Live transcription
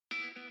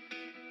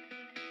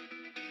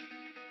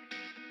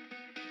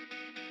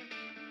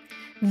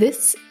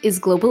This is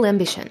Global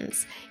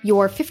Ambitions,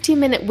 your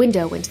 15-minute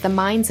window into the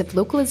minds of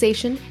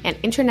localization and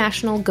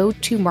international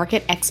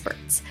go-to-market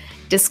experts.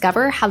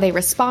 Discover how they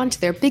respond to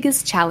their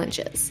biggest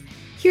challenges.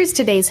 Here's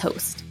today's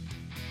host.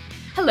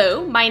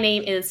 Hello, my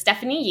name is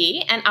Stephanie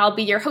Yee, and I'll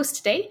be your host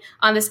today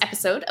on this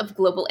episode of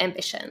Global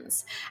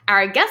Ambitions.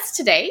 Our guest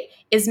today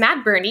is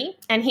Matt Burney,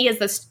 and he is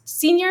the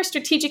Senior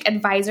Strategic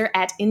Advisor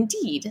at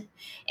Indeed.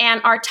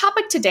 And our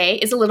topic today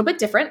is a little bit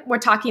different. We're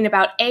talking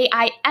about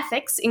AI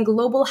ethics in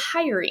global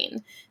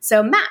hiring.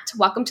 So Matt,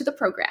 welcome to the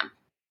program.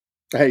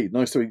 Hey,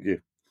 nice to meet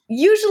you.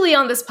 Usually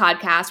on this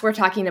podcast, we're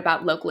talking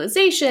about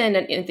localization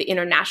and in the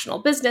international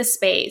business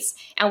space.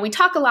 And we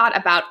talk a lot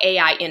about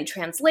AI in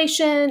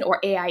translation or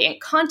AI in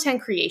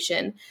content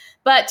creation.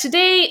 But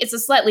today it's a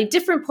slightly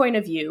different point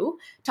of view,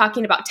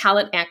 talking about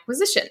talent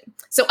acquisition.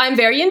 So I'm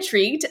very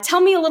intrigued. Tell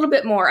me a little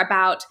bit more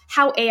about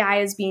how AI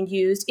is being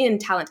used in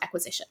talent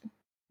acquisition.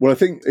 Well, I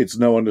think it's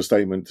no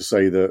understatement to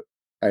say that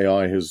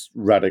AI has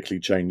radically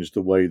changed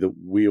the way that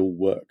we all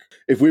work.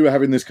 If we were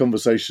having this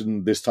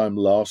conversation this time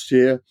last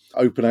year,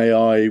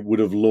 OpenAI would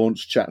have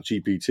launched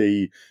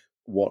ChatGPT,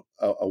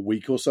 a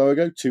week or so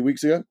ago, 2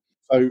 weeks ago?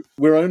 So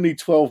we're only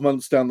 12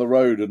 months down the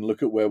road and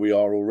look at where we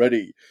are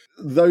already.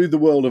 Though the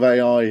world of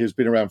AI has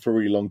been around for a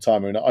really long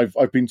time, and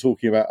I've been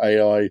talking about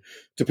AI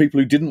to people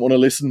who didn't want to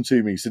listen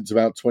to me since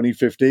about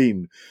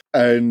 2015.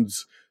 And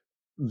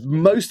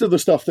most of the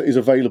stuff that is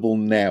available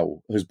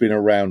now has been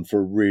around for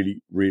a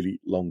really,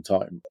 really long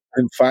time.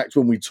 In fact,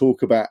 when we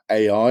talk about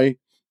AI,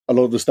 a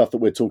lot of the stuff that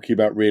we're talking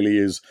about really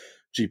is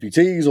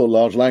GPTs or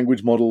large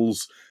language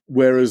models,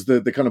 whereas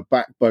the kind of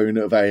backbone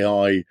of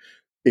AI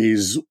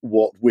is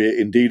what we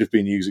indeed have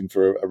been using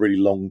for a really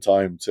long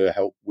time to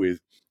help with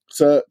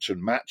search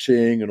and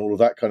matching and all of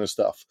that kind of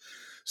stuff.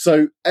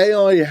 So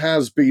AI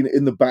has been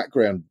in the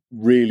background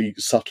really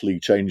subtly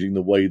changing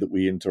the way that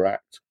we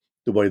interact,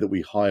 the way that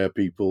we hire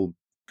people.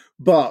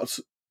 But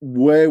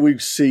where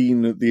we've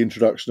seen the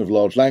introduction of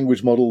large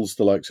language models,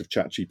 the likes of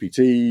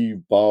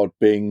ChatGPT, Bard,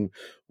 Bing,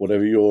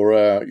 whatever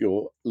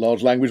your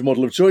large language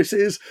model of choice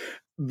is,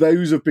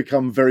 those have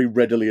become very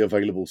readily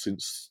available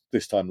since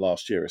this time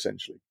last year,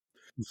 essentially.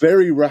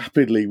 Very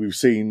rapidly, we've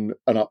seen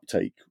an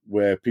uptake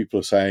where people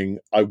are saying,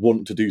 I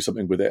want to do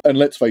something with it. And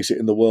let's face it,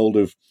 in the world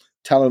of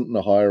talent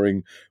and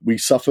hiring, we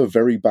suffer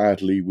very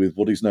badly with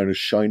what is known as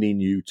shiny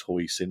new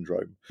toy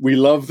syndrome. We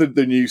love the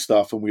new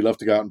stuff and we love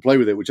to go out and play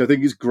with it, which I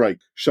think is great.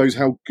 Shows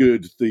how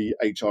good the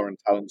HR and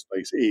talent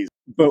space is.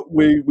 But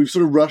we've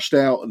sort of rushed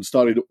out and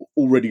started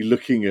already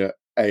looking at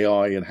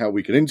AI and how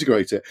we can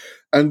integrate it.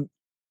 And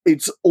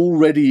it's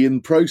already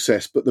in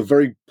process, but the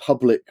very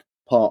public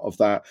part of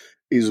that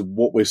is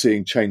what we're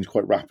seeing change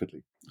quite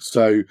rapidly.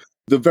 So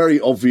the very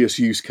obvious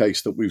use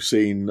case that we've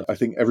seen, I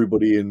think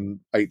everybody in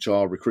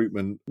HR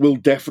recruitment will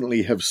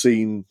definitely have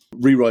seen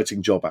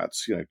rewriting job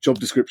ads, job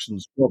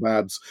descriptions, job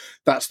ads.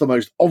 That's the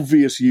most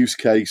obvious use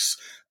case.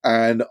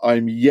 And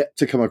I'm yet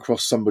to come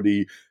across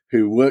somebody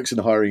who works in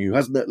hiring who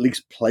hasn't at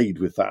least played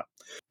with that.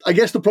 I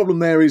guess the problem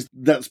there is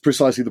that's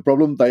precisely the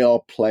problem. They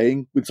are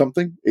playing with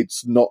something.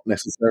 It's not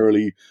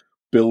necessarily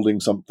building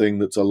something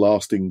that's a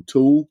lasting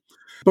tool.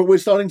 But we're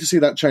starting to see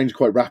that change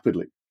quite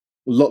rapidly.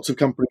 Lots of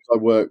companies I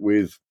work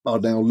with are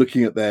now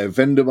looking at their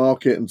vendor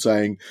market and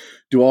saying,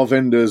 do our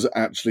vendors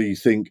actually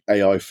think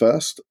AI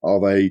first? Are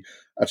they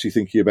actually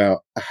thinking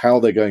about how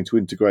they're going to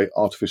integrate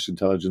artificial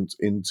intelligence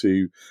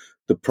into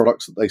the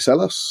products that they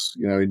sell us,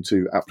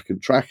 into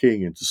applicant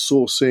tracking, into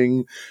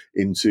sourcing,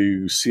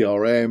 into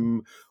CRM,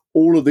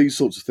 all of these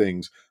sorts of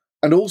things.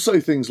 And also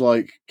things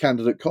like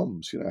candidate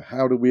comms,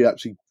 how do we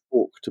actually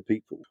talk to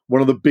people? One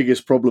of the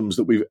biggest problems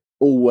that we've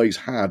always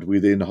had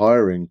within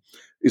hiring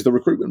is the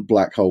recruitment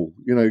black hole.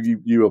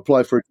 You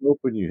apply for a job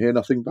and you hear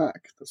nothing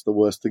back. That's the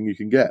worst thing you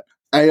can get.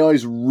 AI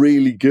is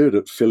really good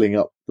at filling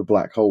up the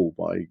black hole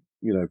by,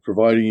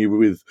 providing you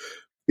with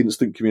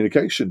instant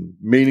communication,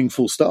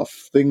 meaningful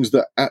stuff, things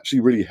that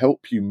actually really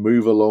help you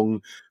move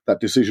along that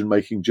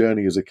decision-making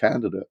journey as a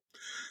candidate.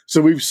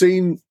 So we've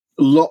seen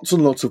lots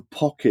and lots of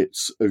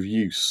pockets of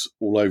use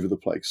all over the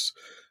place.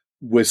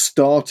 We're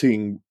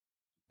starting,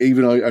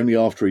 even only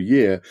after a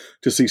year,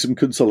 to see some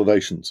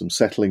consolidation, some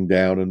settling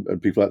down,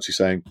 and people actually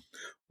saying,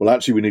 well,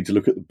 actually, we need to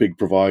look at the big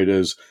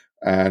providers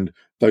and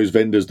those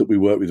vendors that we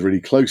work with really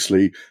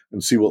closely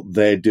and see what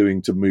they're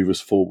doing to move us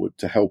forward,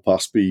 to help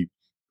us be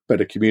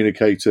better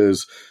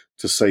communicators,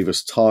 to save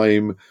us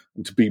time,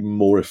 and to be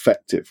more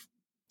effective.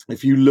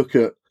 If you look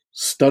at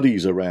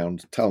studies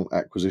around talent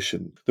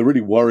acquisition, the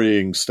really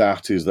worrying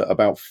stat is that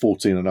about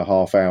 14 and a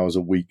half hours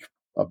a week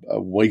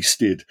are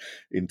wasted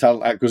in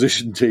talent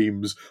acquisition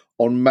teams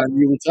on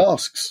manual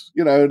tasks,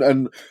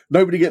 and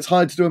nobody gets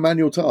hired to do a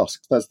manual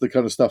task. That's the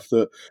kind of stuff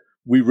that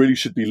we really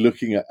should be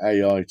looking at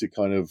AI to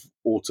kind of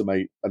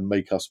automate and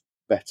make us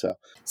better.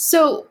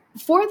 So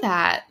for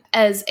that,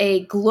 as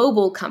a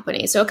global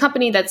company, so a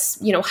company that's,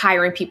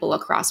 hiring people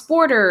across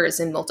borders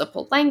in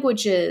multiple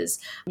languages,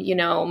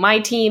 my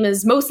team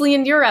is mostly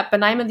in Europe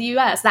and I'm in the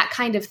US, that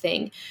kind of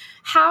thing.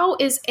 How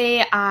is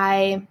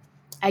AI,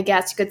 I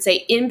guess you could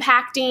say,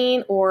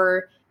 impacting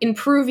or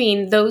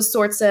improving those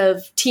sorts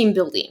of team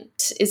building?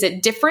 Is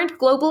it different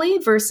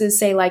globally versus,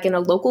 say, like in a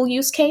local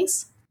use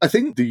case? I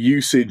think the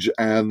usage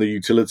and the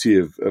utility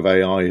of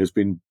AI has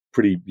been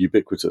pretty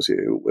ubiquitous.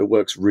 It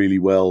works really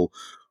well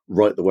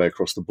right the way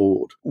across the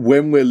board.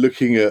 When we're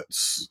looking at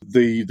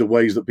the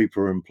ways that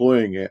people are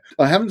employing it,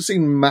 I haven't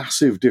seen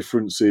massive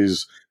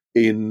differences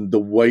in the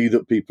way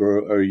that people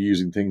are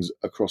using things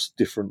across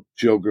different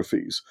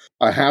geographies.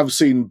 I have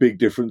seen big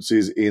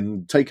differences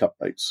in take-up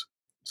rates.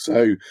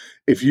 So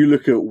if you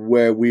look at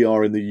where we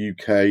are in the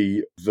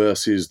UK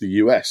versus the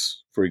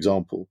US, for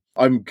example,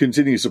 I'm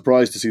continually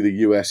surprised to see the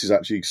US is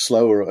actually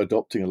slower at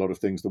adopting a lot of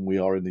things than we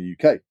are in the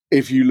UK.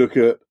 If you look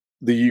at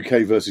the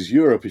UK versus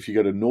Europe, if you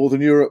go to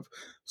Northern Europe,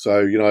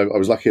 so, I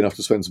was lucky enough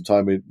to spend some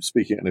time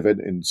speaking at an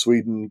event in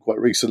Sweden quite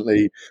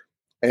recently.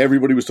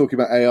 Everybody was talking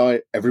about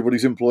AI.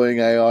 Everybody's employing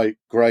AI.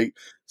 Great.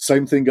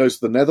 Same thing goes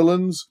to the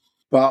Netherlands,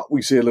 but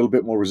we see a little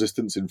bit more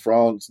resistance in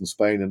France and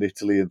Spain and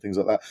Italy and things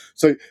like that.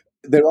 So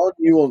there are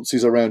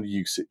nuances around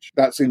usage.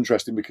 That's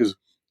interesting because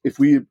if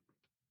we,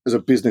 as a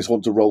business,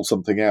 want to roll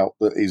something out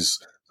that is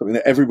something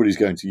that everybody's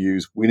going to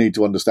use, we need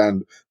to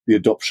understand the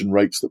adoption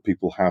rates that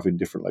people have in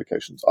different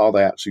locations. Are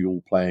they actually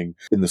all playing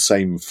in the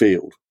same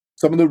field?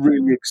 Some of the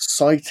really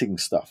exciting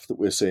stuff that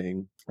we're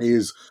seeing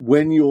is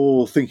when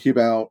you're thinking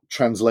about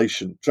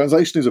translation.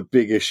 Translation is a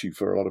big issue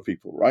for a lot of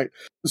people, right?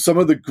 Some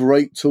of the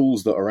great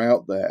tools that are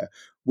out there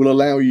will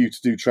allow you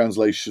to do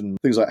translation,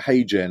 things like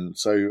HeyGen.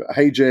 So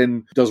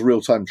HeyGen does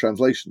real-time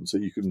translation. So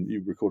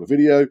you record a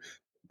video,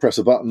 press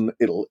a button,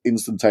 it'll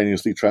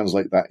instantaneously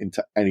translate that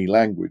into any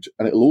language.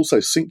 And it'll also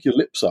sync your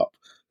lips up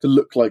to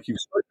look like you've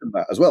spoken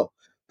that as well.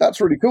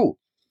 That's really cool.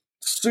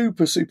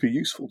 Super, super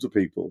useful to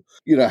people.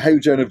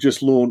 HeyGen have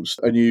just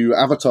launched a new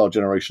avatar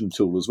generation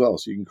tool as well.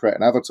 So you can create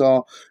an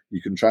avatar,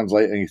 you can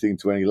translate anything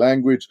to any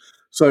language.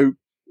 So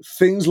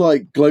things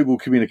like global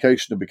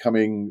communication are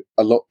becoming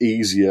a lot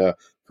easier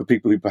for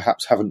people who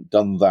perhaps haven't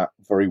done that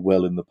very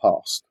well in the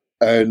past.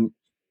 And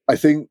I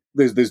think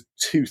there's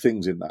two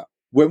things in that.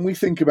 When we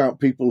think about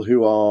people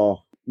who are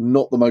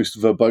not the most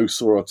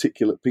verbose or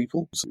articulate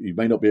people, so you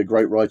may not be a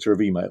great writer of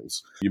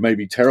emails, you may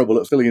be terrible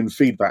at filling in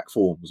feedback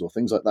forms or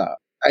things like that.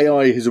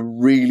 AI is a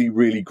really,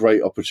 really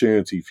great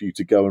opportunity for you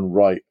to go and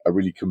write a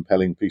really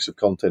compelling piece of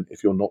content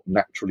if you're not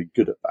naturally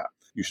good at that.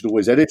 You should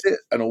always edit it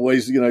and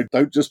always,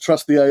 don't just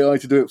trust the AI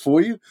to do it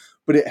for you,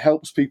 but it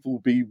helps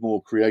people be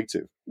more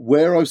creative.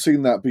 Where I've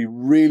seen that be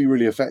really,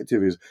 really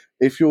effective is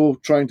if you're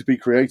trying to be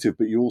creative,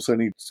 but you also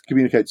need to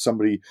communicate to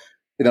somebody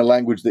in a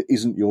language that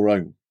isn't your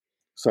own.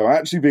 So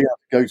actually being able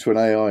to go to an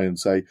AI and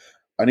say,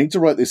 I need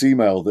to write this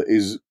email that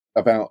is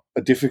about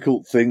a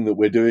difficult thing that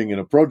we're doing in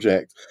a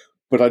project,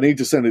 but I need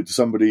to send it to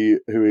somebody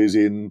who is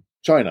in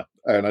China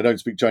and I don't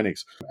speak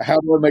Chinese. How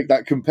do I make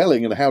that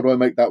compelling and how do I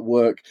make that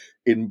work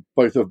in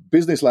both a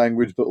business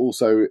language, but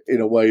also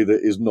in a way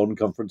that is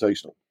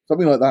non-confrontational?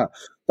 Something like that.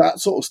 That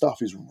sort of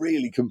stuff is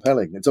really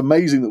compelling. It's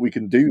amazing that we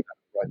can do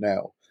that right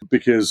now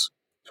because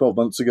 12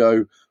 months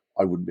ago,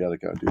 I wouldn't be able to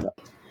go and do that.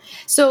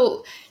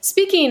 So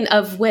speaking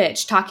of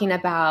which, talking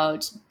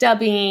about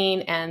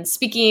dubbing and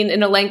speaking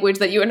in a language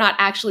that you are not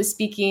actually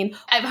speaking,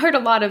 I've heard a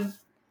lot of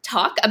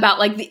talk about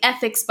like the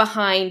ethics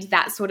behind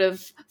that sort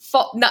of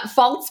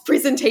false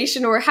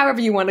presentation or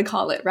however you want to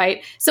call it,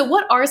 right? So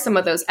what are some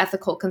of those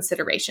ethical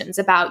considerations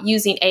about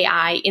using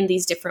AI in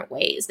these different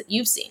ways that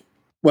you've seen?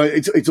 Well,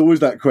 it's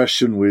always that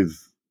question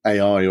with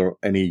AI or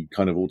any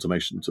kind of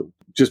automation tool.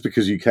 Just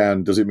because you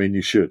can, does it mean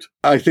you should?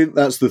 I think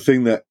that's the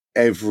thing that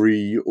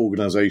every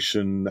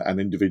organization and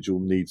individual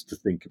needs to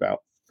think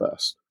about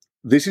first.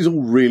 This is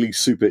all really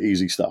super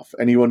easy stuff.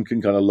 Anyone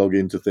can kind of log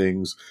into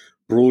things.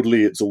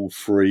 Broadly, it's all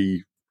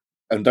free.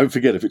 And don't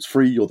forget, if it's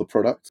free, you're the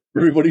product.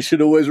 Everybody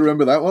should always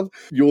remember that one.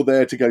 You're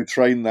there to go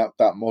train that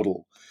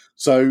model.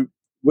 So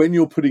when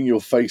you're putting your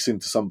face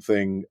into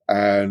something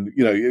and,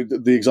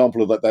 the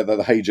example of that the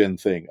HeyGen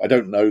thing, I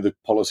don't know the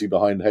policy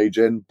behind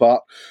HeyGen,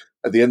 but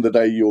at the end of the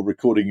day, you're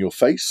recording your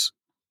face,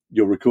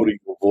 you're recording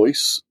your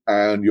voice,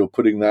 and you're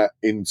putting that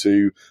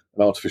into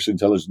an artificial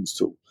intelligence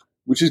tool,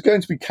 which is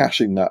going to be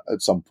caching that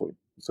at some point.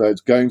 So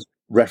it's going to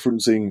be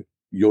referencing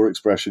your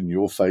expression,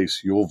 your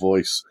face, your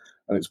voice,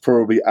 and it's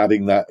probably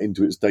adding that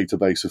into its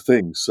database of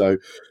things. So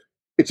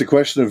it's a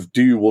question of,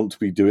 do you want to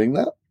be doing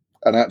that?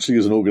 And actually,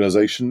 as an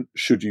organization,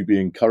 should you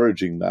be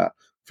encouraging that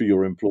for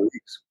your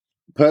employees?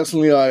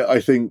 Personally, I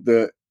think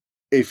that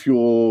if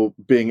you're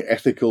being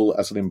ethical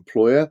as an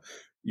employer,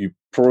 you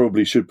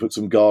probably should put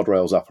some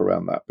guardrails up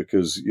around that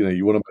because,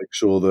 you want to make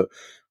sure that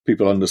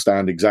people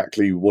understand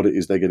exactly what it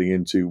is they're getting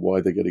into, why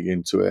they're getting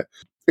into it.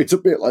 It's a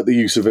bit like the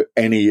use of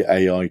any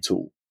AI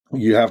tool.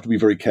 You have to be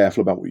very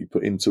careful about what you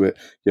put into it.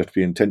 You have to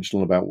be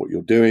intentional about what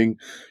you're doing.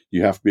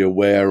 You have to be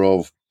aware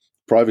of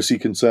privacy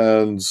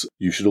concerns.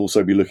 You should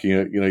also be looking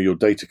at, your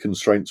data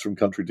constraints from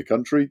country to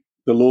country.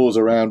 The laws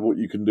around what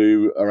you can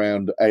do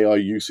around AI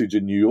usage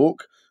in New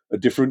York are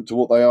different to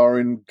what they are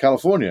in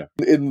California.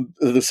 In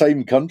the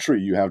same country,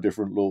 you have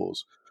different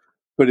laws.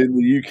 But in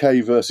the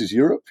UK versus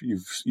Europe,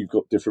 you've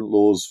got different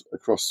laws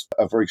across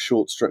a very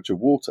short stretch of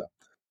water.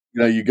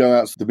 You go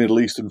out to the Middle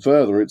East and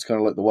further, it's kind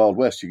of like the Wild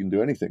West. You can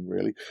do anything,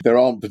 really. There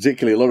aren't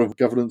particularly a lot of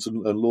governance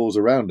and laws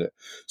around it.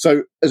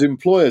 So as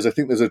employers, I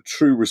think there's a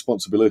true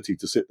responsibility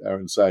to sit there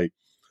and say,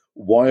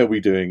 why are we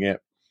doing it?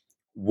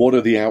 What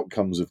are the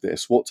outcomes of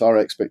this? What's our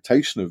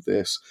expectation of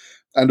this?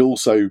 And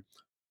also,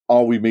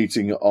 are we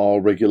meeting our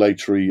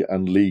regulatory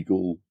and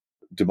legal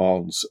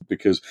demands?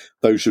 Because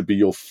those should be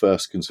your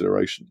first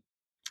consideration.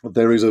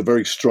 There is a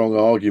very strong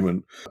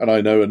argument, and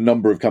I know a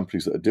number of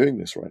companies that are doing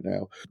this right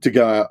now, to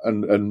go out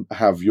and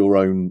have your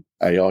own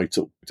AI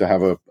tool, to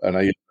have an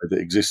AI that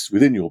exists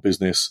within your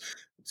business,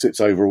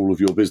 sits over all of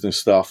your business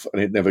stuff,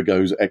 and it never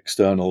goes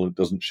external. It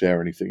doesn't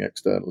share anything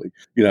externally.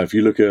 If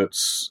you look at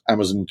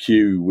Amazon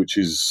Q, it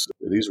is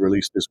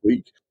released this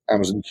week.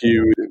 Amazon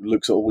Q, it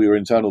looks at all your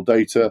internal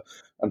data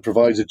and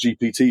provides a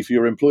GPT for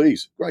your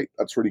employees. Great,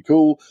 that's really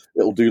cool.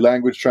 It'll do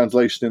language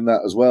translation in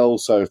that as well.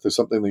 So if there's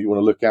something that you want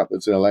to look at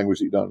that's in a language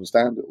that you don't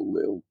understand,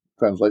 it'll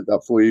translate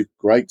that for you.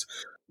 Great.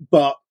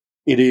 But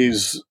it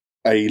is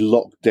a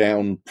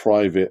lockdown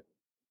private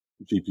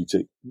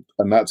GPT.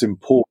 And that's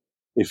important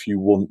if you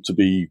want to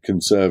be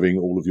conserving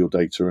all of your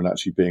data and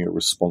actually being a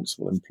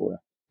responsible employer.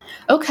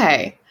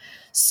 Okay.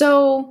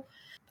 So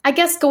I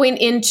guess going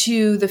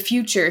into the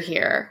future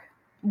here,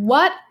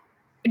 what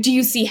do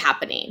you see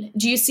happening?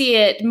 Do you see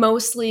it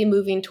mostly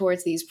moving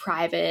towards these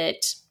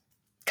private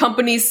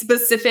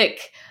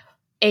company-specific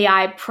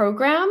AI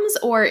programs,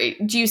 or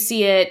do you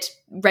see it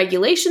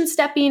regulation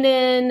stepping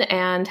in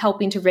and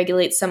helping to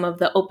regulate some of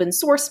the open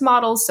source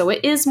models so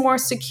it is more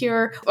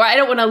secure? Or I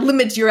don't want to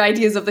limit your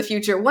ideas of the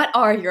future. What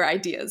are your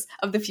ideas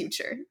of the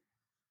future?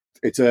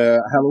 It's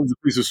how long's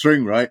a piece of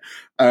string, right?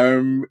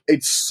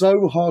 It's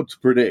so hard to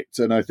predict,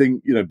 and I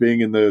think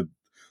being in the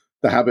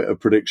habit of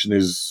prediction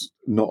is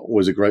not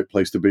always a great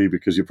place to be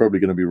because you're probably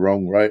going to be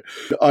wrong, right?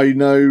 I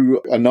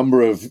know a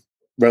number of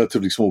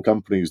relatively small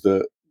companies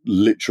that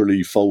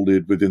literally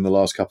folded within the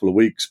last couple of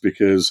weeks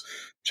because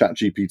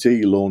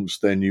ChatGPT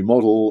launched their new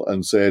model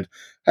and said,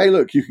 hey,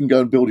 look, you can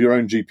go and build your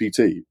own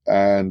GPT.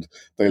 And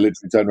they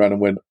literally turned around and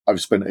went,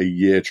 I've spent a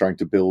year trying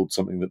to build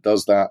something that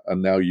does that,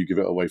 and now you give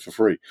it away for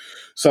free.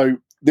 So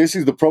this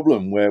is the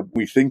problem where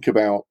we think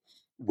about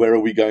where are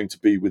we going to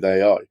be with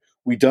AI?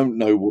 We don't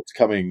know what's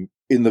coming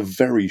in the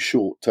very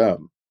short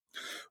term.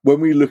 When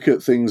we look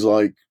at things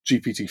like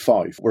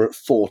GPT-5, we're at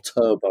 4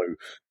 Turbo,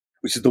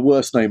 which is the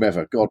worst name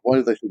ever. God, why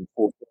did they think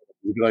 4 Turbo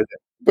was a good idea?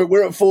 But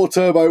we're at 4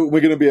 Turbo,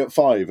 we're going to be at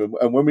 5.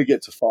 And when we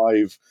get to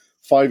 5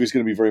 is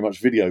going to be very much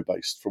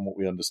video-based from what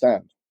we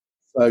understand.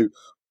 So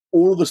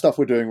all of the stuff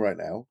we're doing right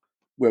now,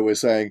 where we're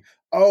saying,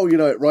 oh,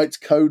 it writes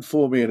code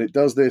for me and it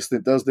does this, and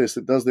it does this,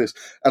 it does this,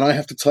 and I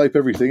have to type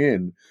everything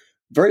in,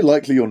 very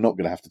likely you're not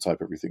going to have to type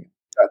everything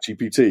in.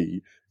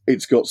 ChatGPT,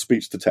 it's got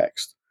speech to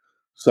text.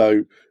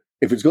 So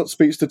if it's got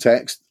speech to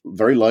text,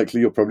 very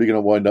likely you're probably going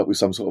to wind up with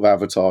some sort of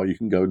avatar you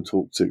can go and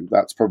talk to.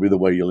 That's probably the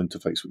way you'll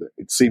interface with it.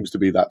 It seems to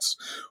be that's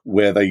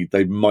where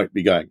they might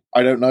be going.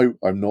 I don't know.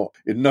 I'm not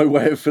in no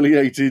way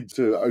affiliated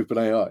to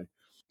OpenAI.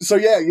 So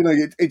yeah,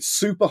 it's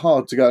super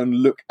hard to go and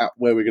look at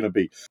where we're going to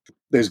be.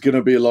 There's going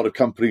to be a lot of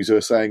companies who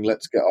are saying,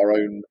 let's get our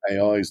own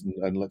AIs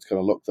and let's kind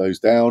of lock those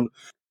down.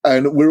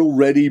 And we're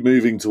already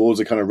moving towards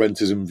a kind of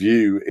rentism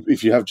view.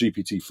 If you have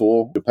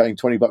GPT-4, you're paying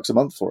 $20 a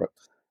month for it.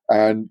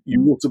 And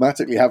you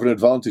automatically have an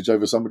advantage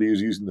over somebody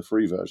who's using the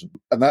free version.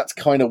 And that's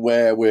kind of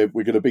where we're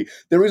going to be.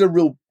 There is a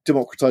real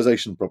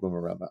democratization problem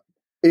around that.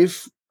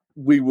 If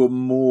we were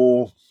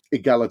more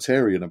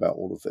egalitarian about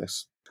all of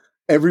this,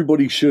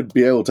 everybody should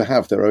be able to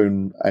have their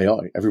own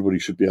AI. Everybody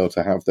should be able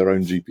to have their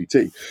own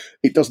GPT.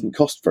 It doesn't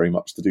cost very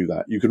much to do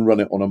that. You can run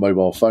it on a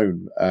mobile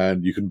phone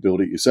and you can build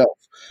it yourself.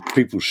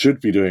 People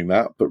should be doing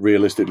that, but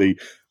realistically,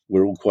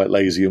 we're all quite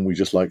lazy and we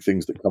just like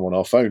things that come on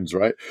our phones,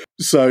 right?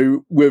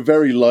 So we're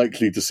very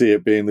likely to see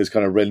it being this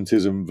kind of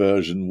rentism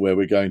version where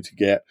we're going to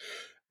get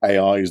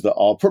AIs that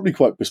are probably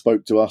quite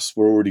bespoke to us.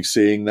 We're already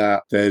seeing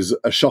that. There's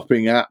a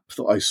shopping app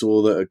that I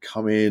saw that had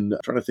come in. I'm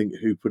trying to think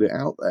who put it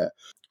out there.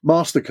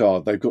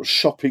 MasterCard, they've got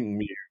Shopping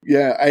Muse.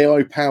 Yeah,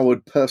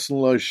 AI-powered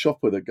personalized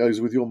shopper that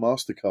goes with your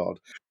MasterCard.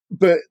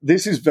 But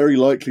this is very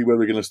likely where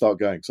we're going to start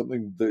going,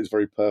 something that is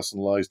very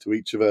personalized to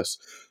each of us.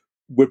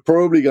 We're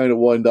probably going to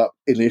wind up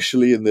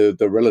initially in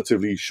the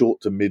relatively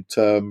short to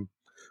mid-term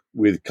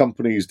with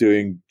companies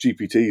doing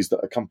GPTs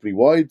that are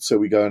company-wide. So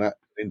we go and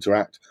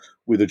interact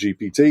with a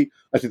GPT.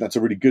 I think that's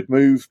a really good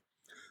move.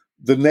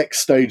 The next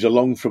stage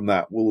along from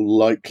that will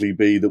likely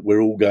be that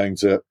we're all going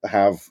to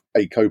have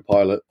a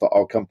co-pilot that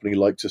our company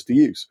likes us to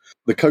use.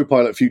 The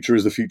co-pilot future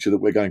is the future that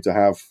we're going to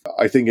have.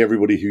 I think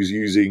everybody who's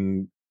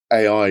using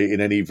AI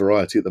in any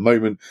variety at the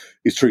moment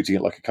is treating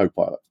it like a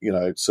co-pilot.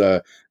 It's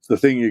the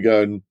thing you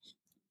go and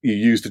you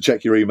use to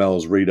check your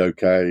emails, read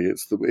okay.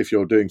 If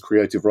you're doing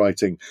creative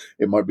writing,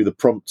 it might be the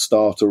prompt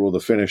starter or the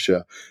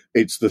finisher.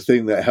 It's the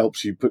thing that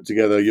helps you put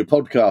together your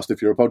podcast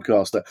if you're a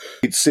podcaster.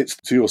 It sits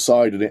to your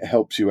side and it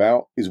helps you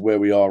out is where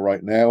we are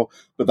right now.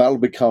 But that'll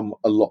become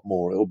a lot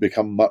more. It'll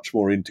become much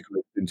more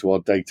integrated into our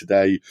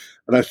day-to-day.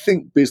 And I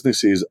think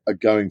businesses are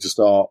going to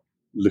start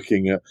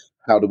looking at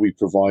how do we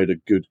provide a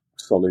good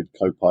solid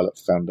Copilot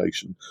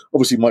foundation.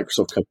 Obviously,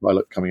 Microsoft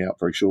Copilot coming out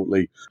very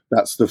shortly.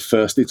 That's the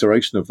first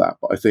iteration of that.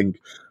 But I think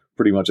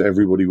pretty much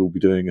everybody will be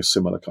doing a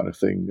similar kind of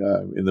thing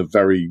in the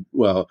very,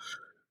 well,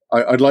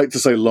 I'd like to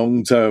say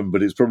long term,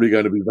 but it's probably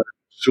going to be very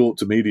short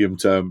to medium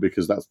term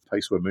because that's the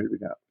pace we're moving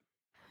at.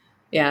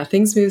 Yeah,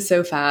 things move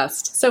so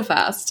fast, so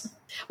fast.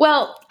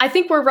 Well, I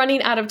think we're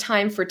running out of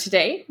time for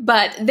today,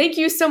 but thank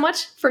you so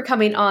much for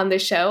coming on the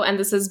show. And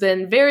this has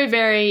been very,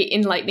 very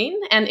enlightening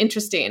and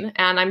interesting.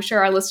 And I'm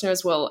sure our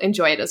listeners will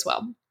enjoy it as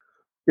well.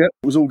 Yeah,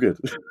 it was all good.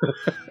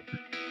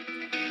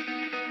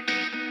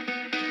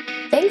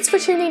 Thanks for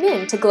tuning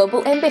in to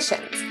Global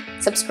Ambitions.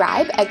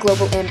 Subscribe at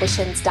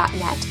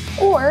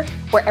globalambitions.net or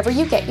wherever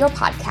you get your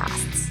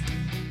podcasts.